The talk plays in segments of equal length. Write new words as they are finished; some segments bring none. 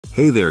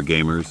Hey there,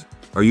 gamers!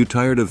 Are you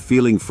tired of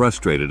feeling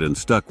frustrated and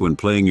stuck when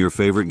playing your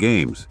favorite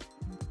games?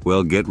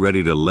 Well, get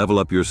ready to level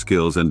up your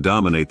skills and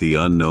dominate the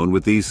unknown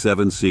with these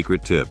 7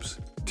 secret tips.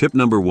 Tip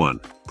number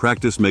 1.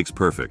 Practice makes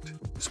perfect.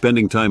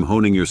 Spending time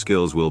honing your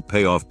skills will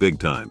pay off big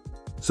time.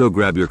 So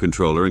grab your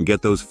controller and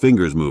get those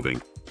fingers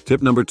moving.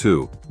 Tip number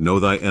 2. Know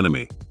thy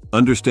enemy.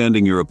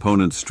 Understanding your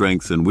opponent's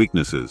strengths and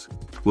weaknesses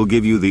will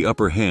give you the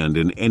upper hand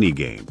in any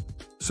game.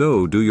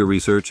 So do your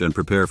research and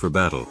prepare for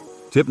battle.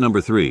 Tip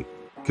number 3.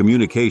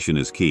 Communication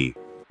is key.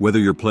 Whether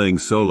you're playing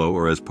solo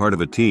or as part of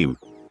a team,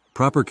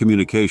 proper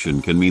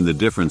communication can mean the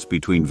difference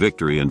between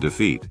victory and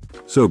defeat.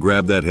 So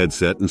grab that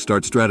headset and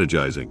start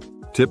strategizing.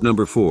 Tip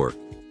number 4.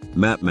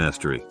 Map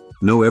mastery.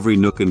 Know every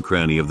nook and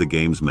cranny of the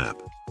game's map.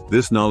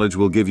 This knowledge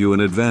will give you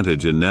an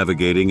advantage in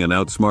navigating and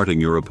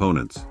outsmarting your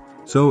opponents.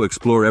 So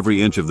explore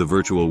every inch of the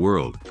virtual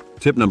world.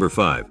 Tip number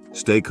 5.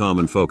 Stay calm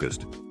and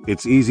focused.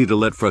 It's easy to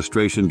let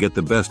frustration get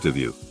the best of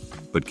you,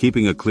 but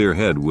keeping a clear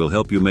head will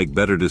help you make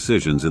better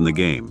decisions in the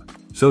game.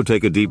 So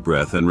take a deep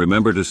breath and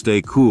remember to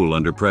stay cool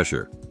under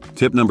pressure.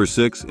 Tip number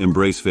 6.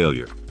 Embrace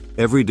failure.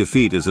 Every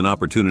defeat is an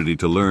opportunity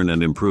to learn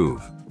and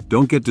improve.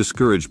 Don't get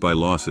discouraged by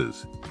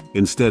losses.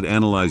 Instead,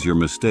 analyze your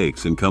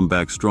mistakes and come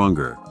back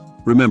stronger.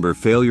 Remember,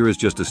 failure is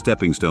just a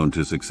stepping stone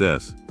to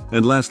success.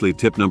 And lastly,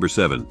 tip number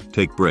 7.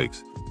 Take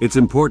breaks. It's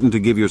important to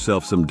give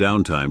yourself some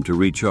downtime to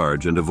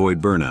recharge and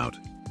avoid burnout.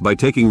 By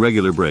taking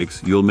regular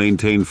breaks, you'll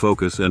maintain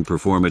focus and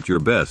perform at your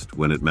best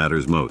when it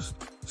matters most.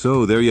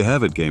 So there you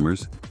have it,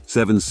 gamers.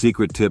 7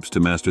 secret tips to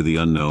master the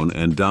unknown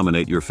and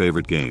dominate your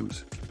favorite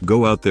games.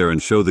 Go out there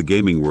and show the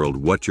gaming world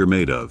what you're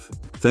made of.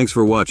 Thanks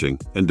for watching,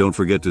 and don't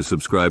forget to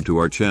subscribe to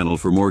our channel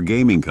for more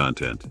gaming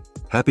content.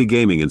 Happy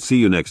gaming and see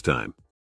you next time.